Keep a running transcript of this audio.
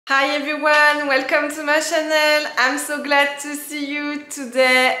Hi everyone, welcome to my channel. I'm so glad to see you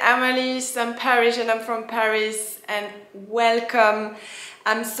today. I'm Alice, I'm Parisian, I'm from Paris, and welcome.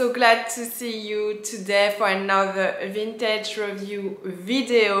 I'm so glad to see you today for another vintage review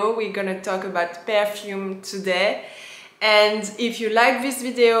video. We're gonna talk about perfume today. And if you like this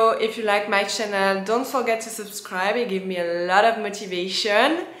video, if you like my channel, don't forget to subscribe. It gives me a lot of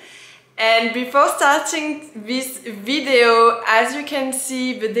motivation. And before starting this video, as you can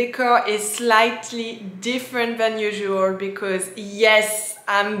see, the decor is slightly different than usual because yes,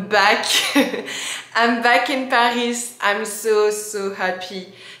 I'm back. I'm back in Paris. I'm so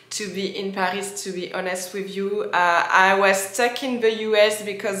happy to be in Paris, to be honest with you. I was stuck in the US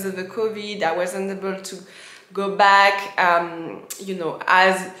because of the COVID. I wasn't able to go back, you know,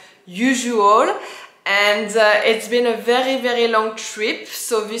 as usual. And it's been a very long trip.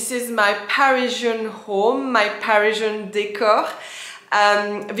 So this is my Parisian home, my Parisian decor.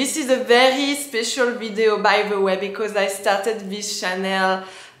 This is a very special video, by the way, because I started this channel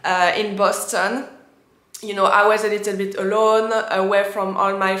in Boston. You know, I was a little bit alone, away from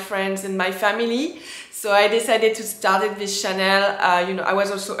all my friends and my family. So I decided to start this channel. You know, I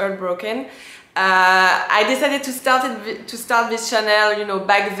was also heartbroken. I decided to start this channel, you know,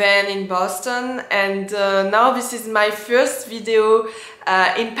 back then in Boston, and now this is my first video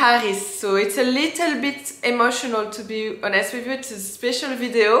in Paris, so it's a little bit emotional, to be honest with you. It's a special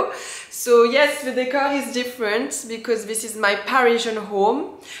video. So yes, the decor is different because this is my Parisian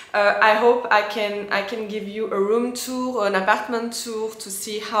home. I hope I can give you a room tour or an apartment tour to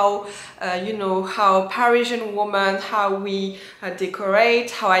see how you know, how Parisian woman, how we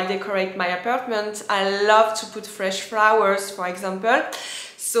decorate, how I decorate my apartment. I love to put fresh flowers, for example.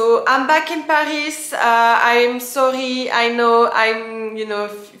 So I'm back in Paris. I'm sorry, I know you know,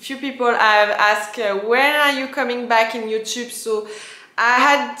 few people have asked when are you coming back in YouTube. So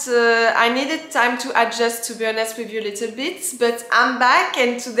I needed time to adjust, to be honest with you, a little bit, but I'm back,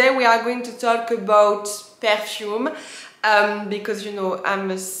 and today we are going to talk about perfume, because you know,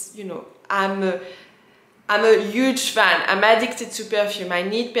 I'm a huge fan. I'm addicted to perfume. I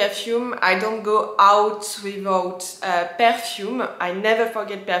need perfume. I don't go out without perfume. I never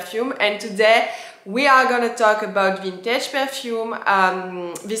forget perfume. And today we are gonna talk about vintage perfume.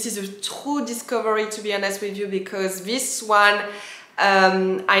 This is a true discovery, to be honest with you, because this one,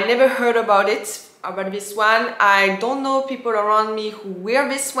 I never heard about this one. I don't know people around me who wear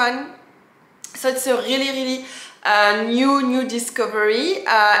this one. So it's a really new discovery,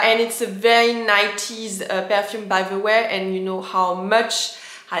 and it's a very 90s perfume, by the way, and you know how much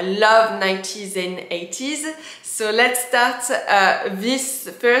I love 90s and 80s. So let's start this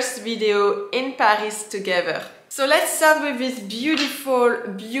first video in Paris together. So let's start with this beautiful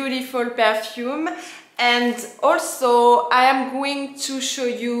perfume. And also I am going to show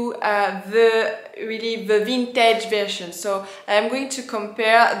you the vintage version. So I am going to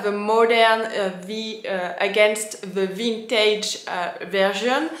compare the modern against the vintage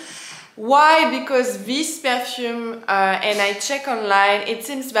version. Why? Because this perfume, and I check online, it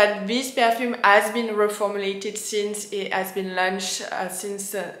seems that this perfume has been reformulated since it has been launched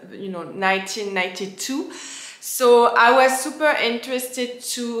since you know, 1992. So I was super interested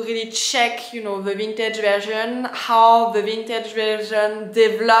to really check, you know, the vintage version, how the vintage version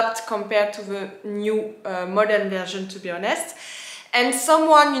developed compared to the new modern version, to be honest. And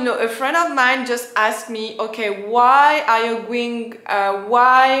someone, you know, a friend of mine just asked me, okay, why are you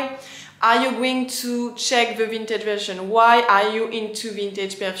going to check the vintage version? Why are you into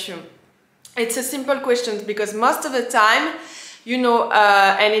vintage perfume? It's a simple question, because most of the time, you know,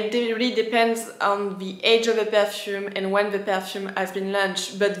 and it really depends on the age of the perfume and when the perfume has been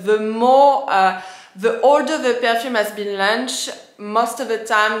launched. But the older the perfume has been launched, most of the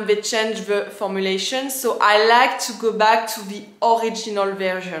time they change the formulation. So I like to go back to the original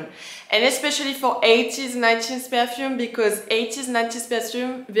version. And especially for 80s, 90s perfume, because 80s, 90s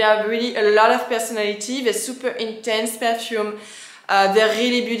perfume, they have really a lot of personality. They're super intense perfume. They're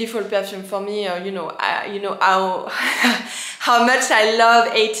really beautiful perfume for me. You know how how much I love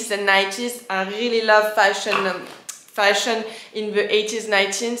 80s and 90s. I really love fashion in the 80s,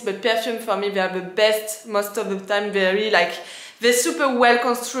 90s, but perfume for me, they are the best most of the time. They're really like, they're super well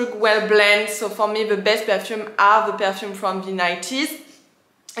constructed, well blend. So for me, the best perfume are the perfume from the 90s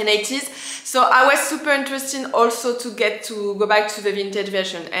and 80s. So I was super interested also to go back to the vintage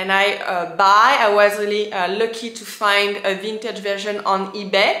version, and I was really lucky to find a vintage version on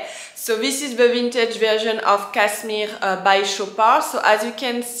eBay. So this is the vintage version of CASMIR by Chopard. So as you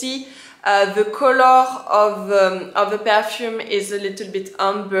can see, the color of the perfume is a little bit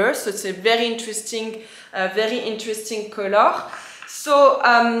amber, so it's a very interesting color. So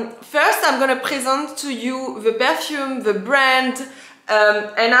first I'm gonna present to you the perfume, the brand,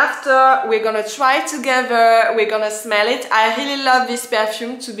 and after we're gonna try it together, we're gonna smell it. I really love this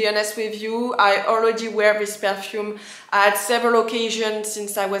perfume, to be honest with you. I already wear this perfume at several occasions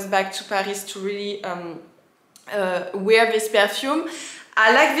since I was back to Paris to really wear this perfume.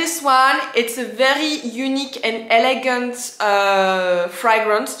 I like this one. It's a very unique and elegant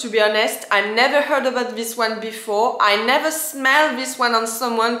fragrance, to be honest. I never heard about this one before. I never smelled this one on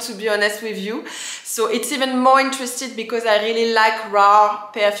someone, to be honest with you. So it's even more interesting because I really like rare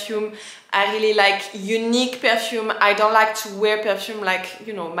perfume. I really like unique perfume. I don't like to wear perfume like,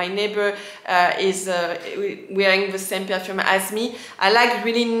 you know, my neighbor is wearing the same perfume as me. I like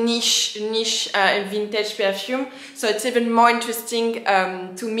really niche vintage perfume. So it's even more interesting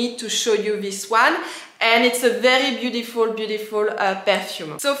to me to show you this one. And it's a very beautiful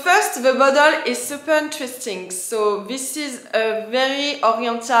perfume. So first, the bottle is super interesting. So this is a very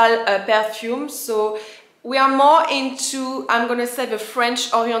oriental perfume. So we are more into, I'm gonna say, the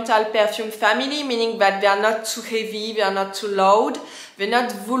French Oriental perfume family, meaning that they are not too heavy, they are not too loud, they're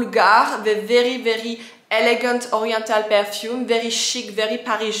not vulgar, they're very elegant Oriental perfume, very chic, very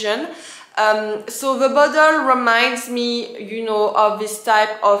Parisian. So the bottle reminds me, you know, of this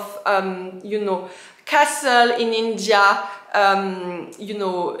type of, you know, castle in India, you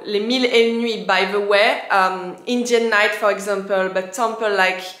know, Les Mille et Une Nuits, by the way, Indian night, for example, but temple,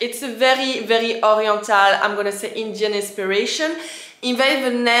 like, it's a very oriental, I'm gonna say Indian inspiration. Even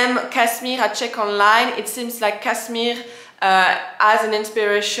the name CASMIR, I check online, it seems like CASMIR has an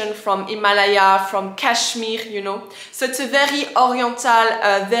inspiration from Himalaya, from Kashmir, you know. So it's a very oriental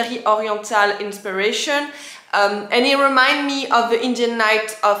inspiration. And it reminds me of the Indian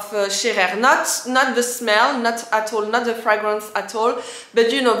night of Scherer. Not the smell, not at all, not the fragrance at all, but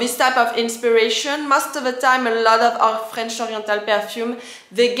you know, this type of inspiration. Most of the time, a lot of our French Oriental perfume,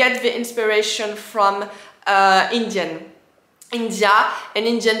 they get the inspiration from India, an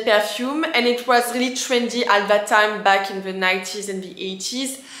Indian perfume, and it was really trendy at that time back in the 90s and the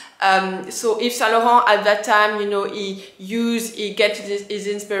 80s. So Yves Saint Laurent at that time, you know, he get his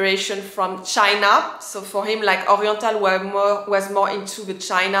inspiration from China. So for him, like, Oriental was more into the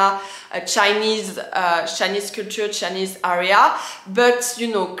Chinese culture, Chinese area. But you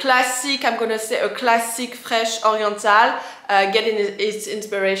know, classic, I'm gonna say a classic fresh Oriental, getting its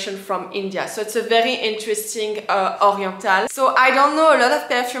inspiration from India. So it's a very interesting Oriental. So I don't know a lot of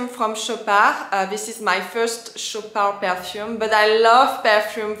perfume from Chopard. This is my first Chopard perfume, but I love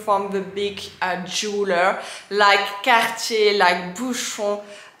perfume from the big jeweler like Cartier, like Boucheron.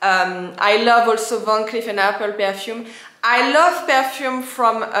 I love also Van Cleef & Arpels perfume. I love perfume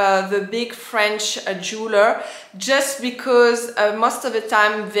from the big French jeweler just because most of the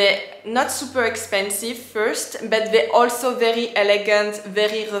time they're not super expensive first, but they're also very elegant,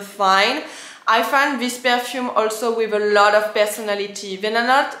 very refined. I find this perfume also with a lot of personality.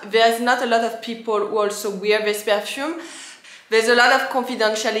 There's not a lot of people who also wear this perfume. There's a lot of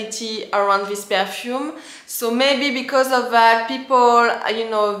confidentiality around this perfume, so maybe because of that, people, you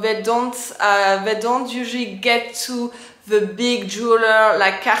know, they don't usually get to the big jeweler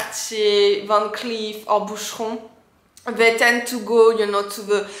like Cartier, Van Cleef or Boucheron. They tend to go, you know, to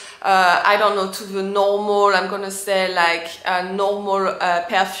the, I don't know, to the normal, I'm gonna say, like a normal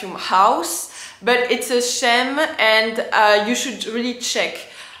perfume house. But it's a shame, and you should really check.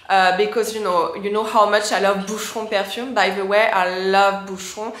 Because you know how much I love Boucheron perfume. By the way, I love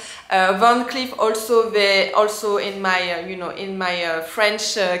Boucheron. Van Cleef also in my in my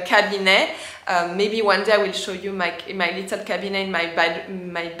French cabinet. Maybe one day I will show you my little cabinet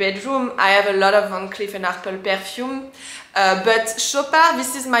in my bedroom. I have a lot of Van Cleef & Arpels perfume. But Chopard,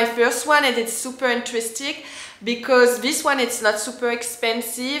 this is my first one, and it's super interesting because this one, it's not super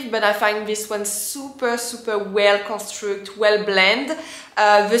expensive, but I find this one super well constructed, well blended.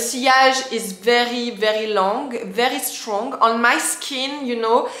 The sillage is very long, very strong. On my skin, you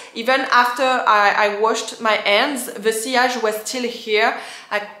know, even after I washed my hands, the sillage was still here.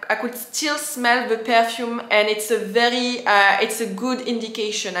 I could still smell the perfume, and it's a good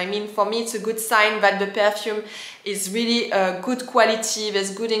indication. I mean, for me, it's a good sign that the perfume is really good quality,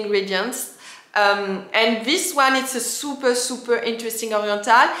 there's good ingredients. And this one, it's a super interesting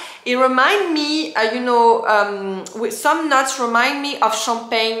Oriental. It reminds me, with some notes remind me of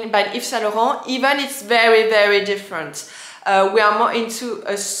Champagne by Yves Saint Laurent, even it's very different. We are more into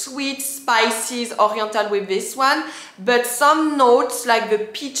a sweet, spices Oriental with this one, but some notes, like the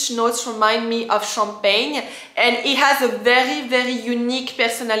peach notes, remind me of Champagne, and it has a very unique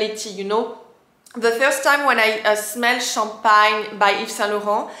personality, you know. The first time when I smelled Champagne by Yves Saint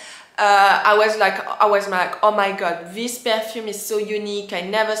Laurent, I was like, oh my god, this perfume is so unique. I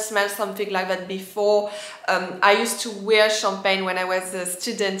never smelled something like that before. I used to wear champagne when I was a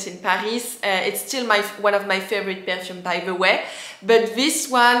student in Paris. It's still one of my favorite perfumes, by the way. But this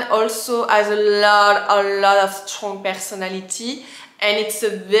one also has a lot of strong personality, and it's a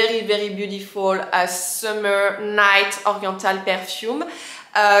very beautiful summer night oriental perfume.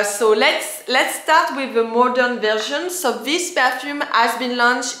 So let's start with the modern version. So this perfume has been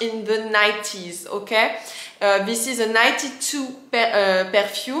launched in the 90s, okay? This is a 92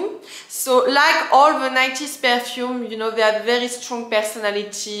 perfume. So like all the 90s perfume, you know, they have very strong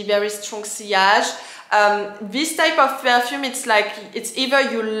personality, very strong sillage. This type of perfume, it's like, it's either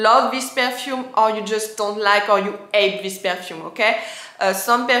you love this perfume or you just don't like or you hate this perfume, okay?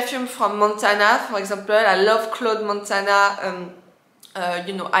 Some perfume from Montana, for example, I love Claude Montana.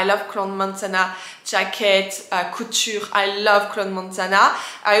 You know, I love Claude Montana jacket, couture. I love Claude Montana.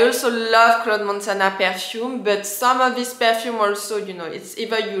 I also love Claude Montana perfume, but some of this perfume also, you know, it's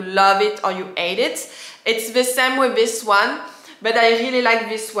either you love it or you hate it. It's the same with this one, but I really like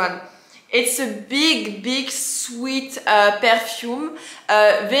this one. It's a big sweet perfume.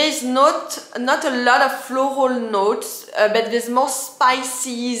 There's not a lot of floral notes, but there's more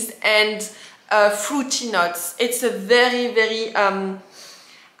spices and fruity notes. It's a very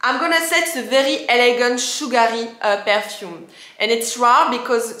I'm gonna say it's a very elegant sugary perfume, and it's rare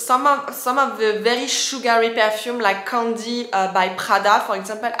because some of the very sugary perfume like Candy by Prada, for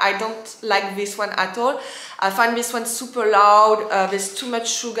example, I don't like this one at all. I find this one super loud. There's too much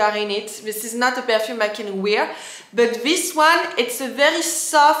sugar in it. This is not a perfume I can wear, but this one, it's a very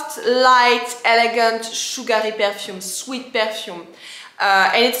soft, light, elegant sugary perfume, sweet perfume.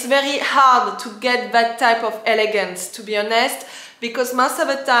 And it's very hard to get that type of elegance, to be honest, because most of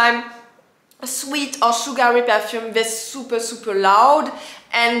the time sweet or sugary perfume, they're super loud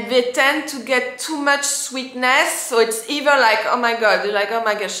and they tend to get too much sweetness. So it's either like, oh my god, you're like, oh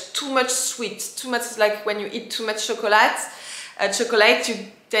my gosh, too much sweet, too much, like when you eat too much chocolate, you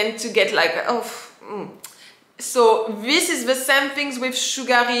tend to get like, oh. So this is the same things with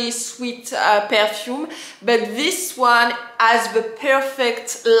sugary sweet perfume, but this one has the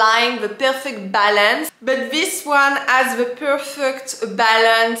perfect line, the perfect balance. But this one has the perfect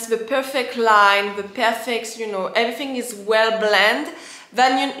balance, the perfect line, the perfect, you know, everything is well blended.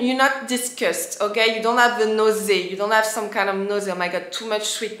 Then you're not disgusted, okay? You don't have the nausea, you don't have some kind of nausea, oh my god, too much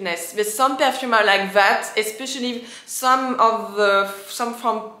sweetness. There's some perfume are like that, especially some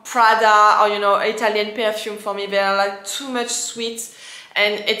from Prada or, you know, Italian perfume for me, they're like too much sweet,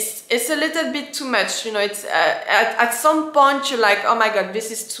 and it's a little bit too much, you know. It's at some point you're like, oh my god, this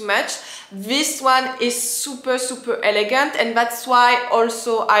is too much. This one is super elegant, and that's why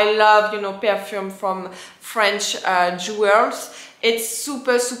also I love, you know, perfume from French jewels. It's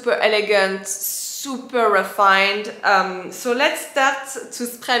super elegant, super refined. So let's start to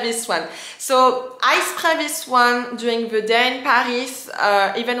spray this one. So I spray this one during the day in Paris,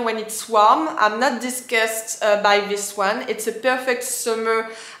 even when it's warm. I'm not disgusted by this one. It's a perfect summer,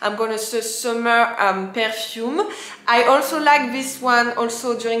 I'm gonna say summer perfume. I also like this one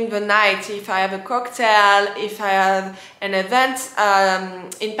also during the night. If I have a cocktail, if I have an event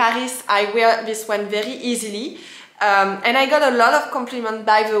in Paris, I wear this one very easily. And I got a lot of compliments,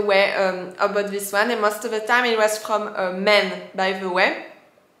 by the way, about this one, and most of the time it was from men, by the way,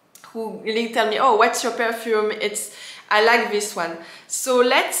 who really tell me, oh, what's your perfume? I like this one. So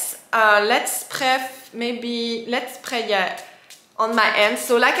let's spray, yeah, on my hand.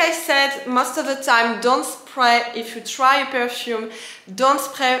 So like I said, most of the time, don't spray, if you try a perfume, don't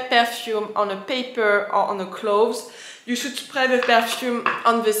spray perfume on a paper or on a clothes. You should spray the perfume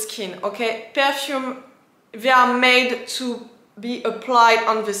on the skin, okay? Perfume, they are made to be applied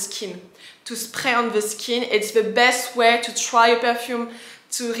on the skin, to spray on the skin. It's the best way to try a perfume,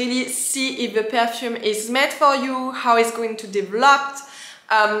 to really see if the perfume is made for you, how it's going to develop.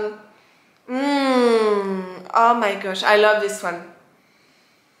 Oh my gosh, I love this one.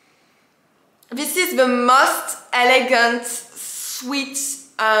 This is the most elegant, sweet,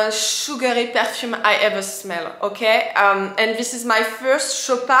 sugary perfume I ever smell, okay? And this is my first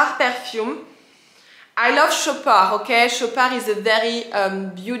Chopard perfume. I love Chopard, okay? Chopard is a very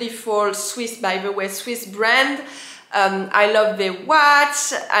beautiful Swiss, by the way, Swiss brand. I love the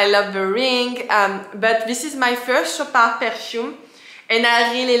watch, I love the ring, but this is my first Chopard perfume, and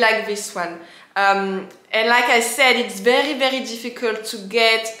I really like this one. And like I said, it's very difficult to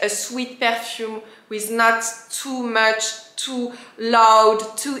get a sweet perfume with not too much, too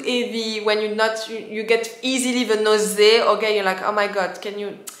loud, too heavy. When you get easily the nausea, okay, you're like, oh my god, can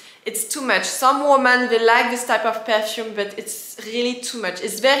you... it's too much. Some women, they like this type of perfume, but it's really too much.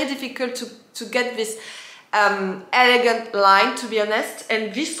 It's very difficult to get this elegant line, to be honest.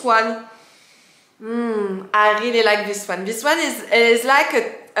 And this one, I really like this one. This one is like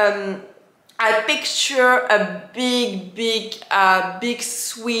I picture a big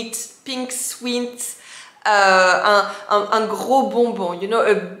sweet, pink sweet, un gros bonbon, you know,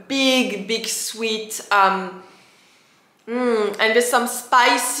 a big sweet, and there's some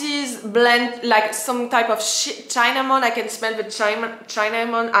spices blend, like some type of cinnamon. I can smell the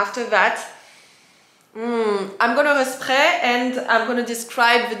cinnamon after that. I'm gonna respray and I'm gonna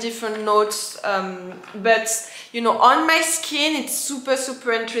describe the different notes, but you know, on my skin it's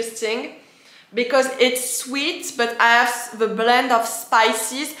super interesting because it's sweet, but I have the blend of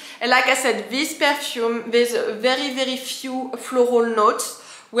spices, and like I said, this perfume, there's very few floral notes.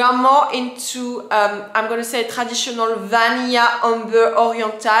 We are more into, I'm gonna say, traditional vanilla amber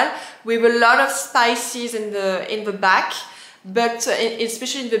oriental with a lot of spices in the back, but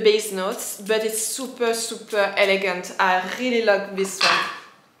especially in the base notes, but it's super elegant. I really like this one.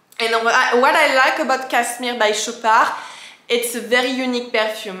 And what I like about CASMIR by Chopard, it's a very unique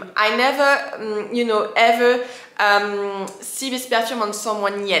perfume. I never, you know, ever see this perfume on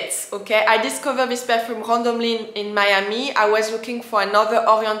someone yet, okay? I discovered this perfume randomly in Miami. I was looking for another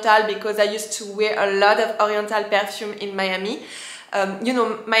oriental because I used to wear a lot of oriental perfume in Miami. You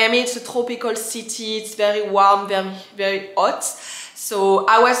know, Miami is a tropical city, it's very warm, very hot. So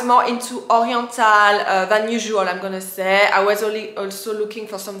I was more into oriental than usual, I'm gonna say. I was also looking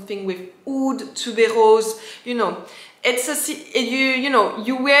for something with oud, tuberose, you know. It's you know,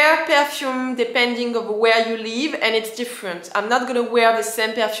 you wear perfume depending on where you live, and it's different. I'm not gonna wear the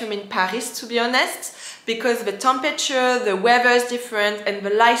same perfume in Paris, to be honest, because the temperature, the weather is different, and the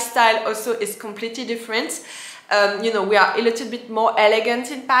lifestyle also is completely different. You know, we are a little bit more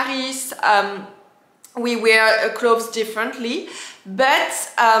elegant in Paris. We wear clothes differently, but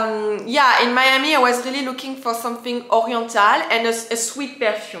yeah, in Miami I was really looking for something oriental and a sweet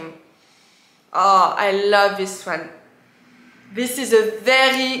perfume. Oh, I love this one. This is a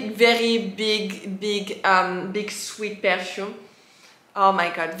very big sweet perfume. Oh my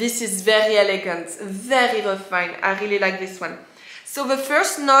god, this is very elegant, very refined. I really like this one. So the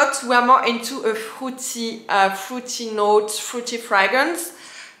first note, we are more into a fruity note, fruity fragrance.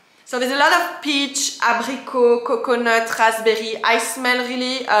 So there's a lot of peach, abricot, coconut, raspberry. I smell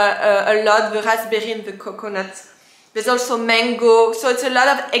really a lot the raspberry and the coconut. There's also mango. So it's a lot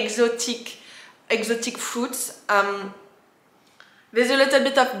of exotic fruits. There's a little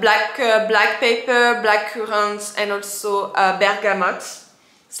bit of black pepper, black currants, and also bergamot.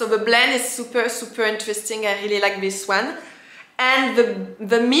 So the blend is super interesting. I really like this one. And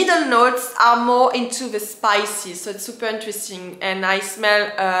the middle notes are more into the spices, so it's super interesting. And I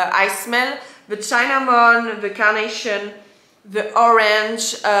smell the cinnamon, the carnation, the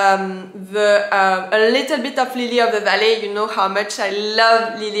orange, a little bit of lily of the valley. You know how much I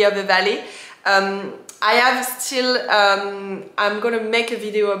love lily of the valley. I have still, I'm gonna make a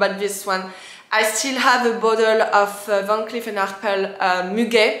video about this one. I still have a bottle of Van Cleef & Arpels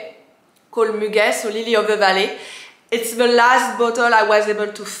Muguet, called Muguet, so lily of the valley. It's the last bottle I was able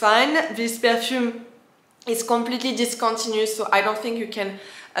to find. This perfume is completely discontinued, so I don't think you can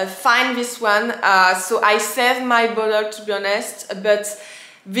find this one. So I saved my bottle, to be honest, but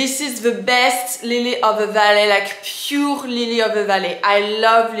this is the best lily of the valley, like pure lily of the valley. I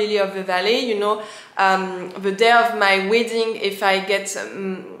love lily of the valley, you know. The day of my wedding, if I get,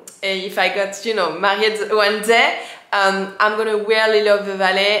 you know, married one day, I'm gonna wear lily of the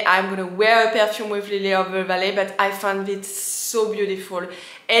valley. I'm gonna wear a perfume with lily of the valley, but I found it so beautiful.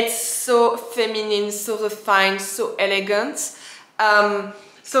 It's so feminine, so refined, so elegant.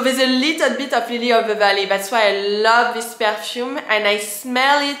 So there's a little bit of lily of the valley. That's why I love this perfume, and I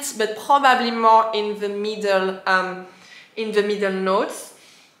smell it, but probably more in the middle notes.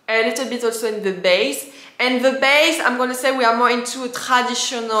 A little bit also in the base. And the base, I'm gonna say we are more into a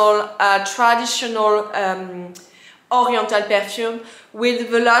traditional oriental perfume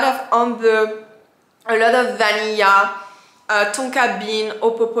with a lot of amber, a lot of vanilla, tonka bean,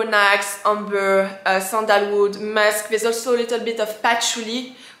 opoponax, amber, sandalwood, musk. There's also a little bit of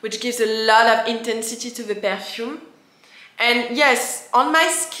patchouli, which gives a lot of intensity to the perfume. And yes, on my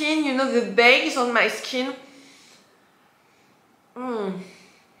skin, you know, the base on my skin,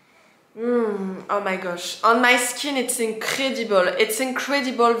 oh my gosh, on my skin it's incredible. It's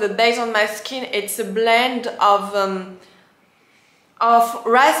incredible, the base on my skin. It's a blend of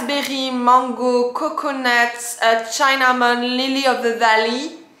raspberry, mango, coconut, cinnamon, lily of the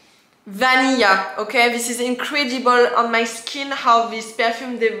valley, vanilla. Okay, this is incredible on my skin. How this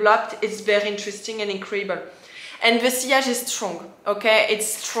perfume developed is very interesting and incredible. And the sillage is strong, okay? It's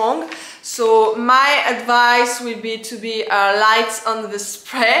strong. So my advice will be to be light on the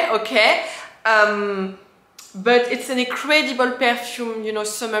spray, okay? But it's an incredible perfume, you know,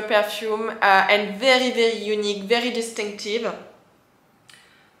 summer perfume, and very, very unique, very distinctive.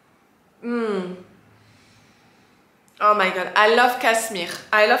 Oh my god, I love CASMIR.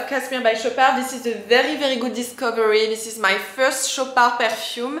 I love CASMIR by Chopard. This is a very, very good discovery. This is my first Chopard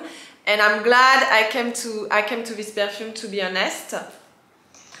perfume. And I'm glad I came to this perfume, to be honest.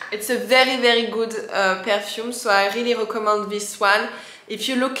 It's a very, very good perfume, so I really recommend this one. If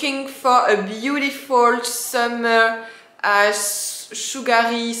you're looking for a beautiful summer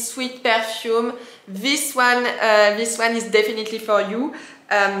sugary sweet perfume, this one is definitely for you.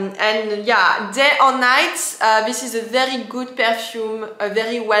 And yeah, day or night, this is a very good perfume, a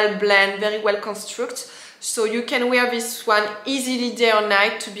very well blend, very well constructed. So you can wear this one easily day or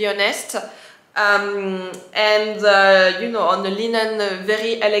night, to be honest. You know, on a linen,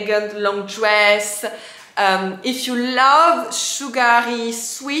 very elegant long dress. If you love sugary,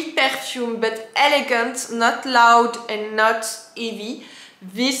 sweet perfume, but elegant, not loud and not heavy,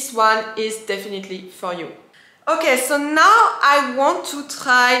 this one is definitely for you. Okay, so now I want to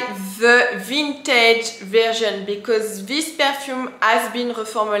try the vintage version because this perfume has been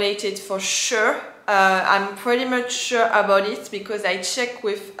reformulated for sure. I'm pretty much sure about it because I check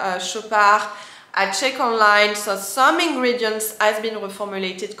with Chopard, I check online, so some ingredients has been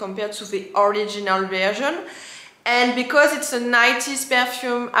reformulated compared to the original version. And because it's a 90s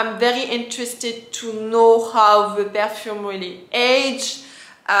perfume, I'm very interested to know how the perfume really aged.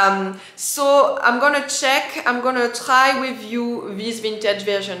 So I'm gonna check, I'm gonna try with you this vintage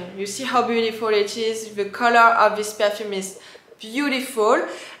version. You see how beautiful it is, the color of this perfume is beautiful.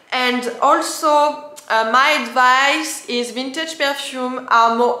 And also my advice is vintage perfume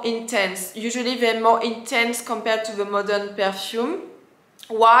are more intense. Usually they're more intense compared to the modern perfume.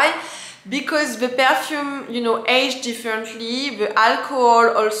 Why? Because the perfume, you know, aged differently. The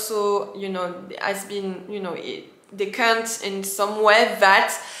alcohol also, you know, has been, you know, decanted in some way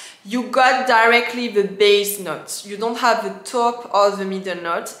that you got directly the base notes. You don't have the top or the middle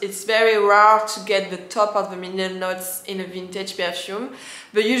notes. It's very rare to get the top or the middle notes in a vintage perfume,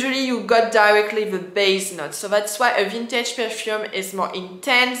 but usually you got directly the base notes. So that's why a vintage perfume is more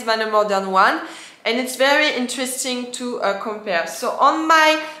intense than a modern one, and it's very interesting to compare. So on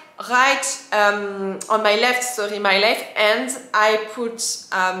my my left hand, I put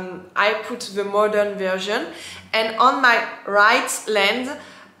the modern version, and on my right hand,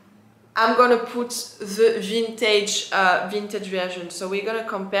 I'm gonna put the vintage version. So we're gonna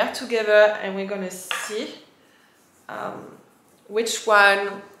compare together, and we're gonna see which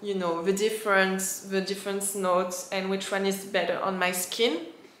one, you know, the different notes, and which one is better on my skin.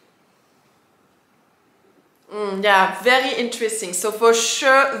 Yeah, very interesting. So for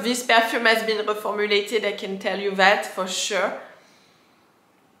sure, this perfume has been reformulated. I can tell you that for sure.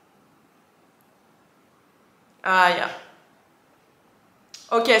 Yeah.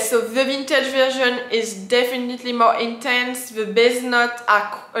 Okay, so the vintage version is definitely more intense. The base notes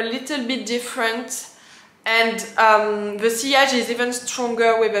are a little bit different, and the sillage is even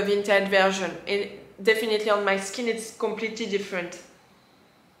stronger with the vintage version. Definitely on my skin, it's completely different.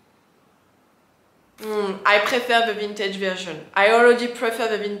 I prefer the vintage version. I already prefer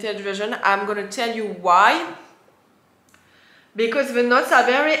the vintage version. I'm gonna tell you why. Because the notes are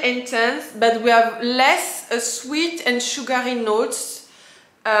very intense, but we have less sweet and sugary notes.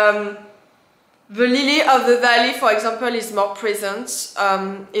 The lily of the valley, for example, is more present.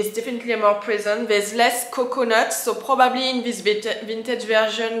 It's definitely more present. There's less coconut, so probably in this vintage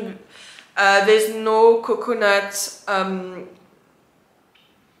version, there's no coconut.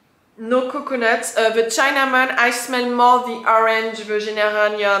 No coconut. The Chinaman, I smell more the orange, the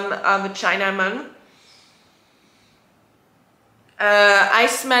geranium, the Chinaman. I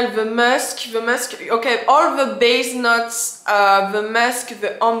smell the musk, okay, all the base notes, the musk,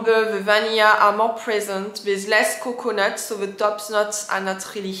 the amber, the vanilla are more present. There's less coconut, so the top notes are not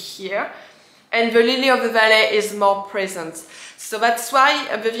really here. And the lily of the valley is more present. So that's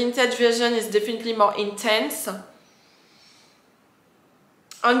why the vintage version is definitely more intense.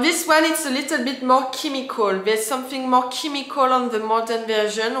 On this one, it's a little bit more chemical. There's something more chemical on the modern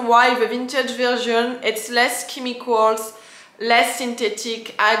version, while the vintage version, it's less chemicals, less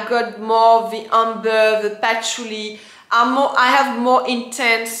synthetic. I got more the amber, the patchouli. I have more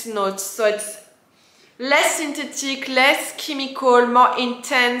intense notes, so it's less synthetic, less chemical, more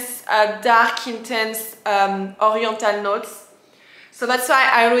intense, dark, intense oriental notes. So that's why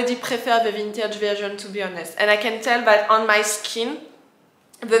I already prefer the vintage version, to be honest. And I can tell that on my skin,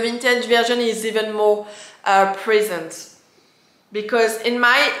 the vintage version is even more present. Because in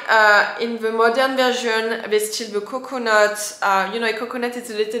the modern version, there's still the coconut. You know, a coconut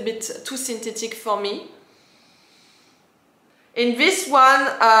is a little bit too synthetic for me. In this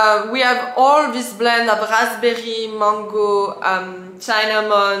one, we have all this blend of raspberry, mango,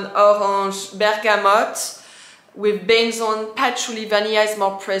 cinnamon, orange, bergamot, with benzoin. Patchouli, vanilla is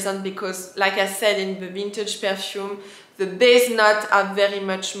more present because, like I said, in the vintage perfume, the base notes are very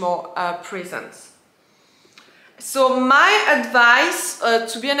much more present. So my advice,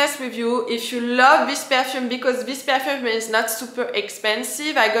 to be honest with you, if you love this perfume, because this perfume is not super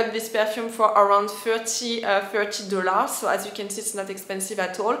expensive, I got this perfume for around $30, so as you can see, it's not expensive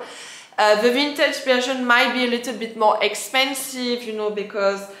at all. The vintage version might be a little bit more expensive, you know,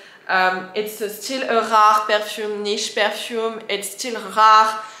 because it's still a rare perfume, niche perfume. It's still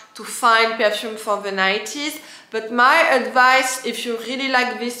rare to find perfume from the 90s. But my advice, if you really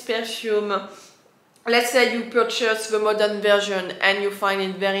like this perfume, let's say you purchase the modern version and you find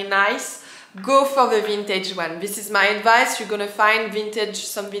it very nice, go for the vintage one. This is my advice. You're gonna find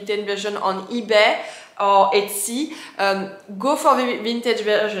some vintage version on eBay or Etsy. Go for the vintage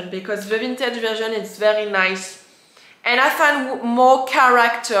version because the vintage version is very nice. And I find more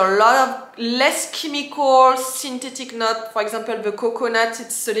character, a lot of less chemical, synthetic note. For example, the coconut,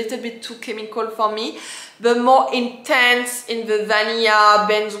 it's a little bit too chemical for me. The more intense in the vanilla,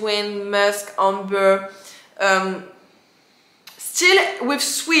 benzoin, musk, amber. Still with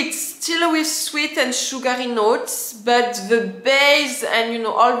sweet and sugary notes, but the base and, you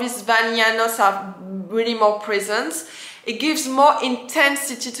know, all these vanilla notes are really more present. It gives more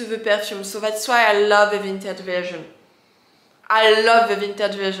intensity to the perfume, so that's why I love the vintage version. I love the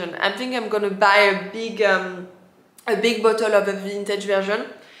vintage version. I think I'm gonna buy a big bottle of the vintage version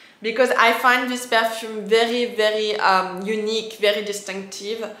because I find this perfume very, very unique, very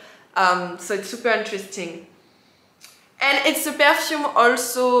distinctive. So it's super interesting. And it's a perfume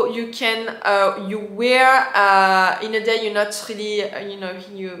also you can you wear in a day you're not really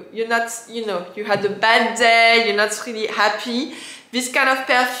you had a bad day, you're not really happy. This kind of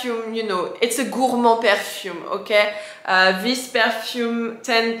perfume, you know, it's a gourmand perfume, okay? This perfume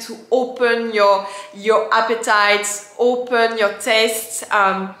tends to open your appetites, open your taste.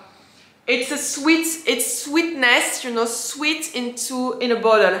 It's sweetness, you know, sweet in a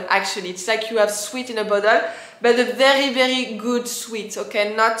bottle, actually. It's like you have sweet in a bottle, but a very, very good sweet,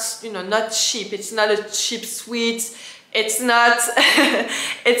 okay? Not, you know, not cheap. It's not a cheap sweet. It's not,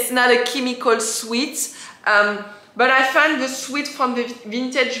 it's not a chemical sweet. But I find the sweet from the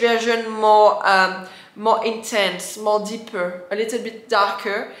vintage version more intense, more deeper, a little bit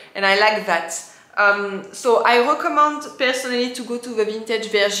darker, and I like that. So I recommend personally to go to the vintage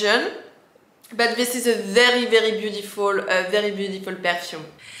version, but this is a very, very beautiful perfume.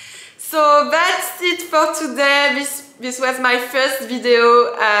 So that's it for today. This was my first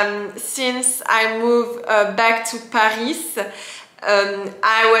video since I moved back to Paris.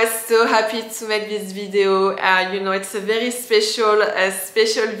 I was so happy to make this video. You know, it's a very special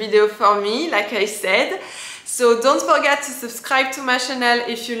video for me, like I said. So don't forget to subscribe to my channel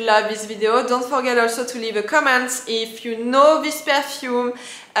if you love this video. Don't forget also to leave a comment if you know this perfume.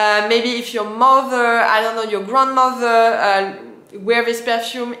 Maybe if your mother, I don't know, your grandmother wear this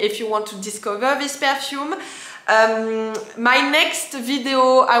perfume, if you want to discover this perfume. My next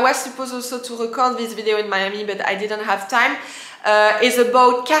video, I was supposed also to record this video in Miami, but I didn't have time. Is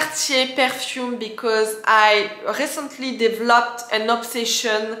about Cartier perfume because I recently developed an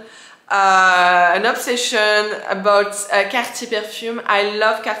obsession about Cartier perfume. I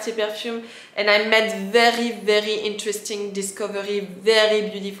love Cartier perfume and I made very, very interesting discovery, very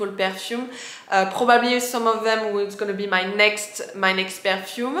beautiful perfume. Probably some of them was going to be my next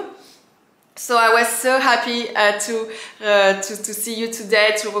perfume. So I was so happy to see you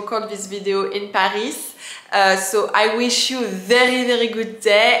today, to record this video in Paris. So I wish you a very, very good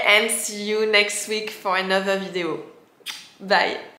day and see you next week for another video. Bye!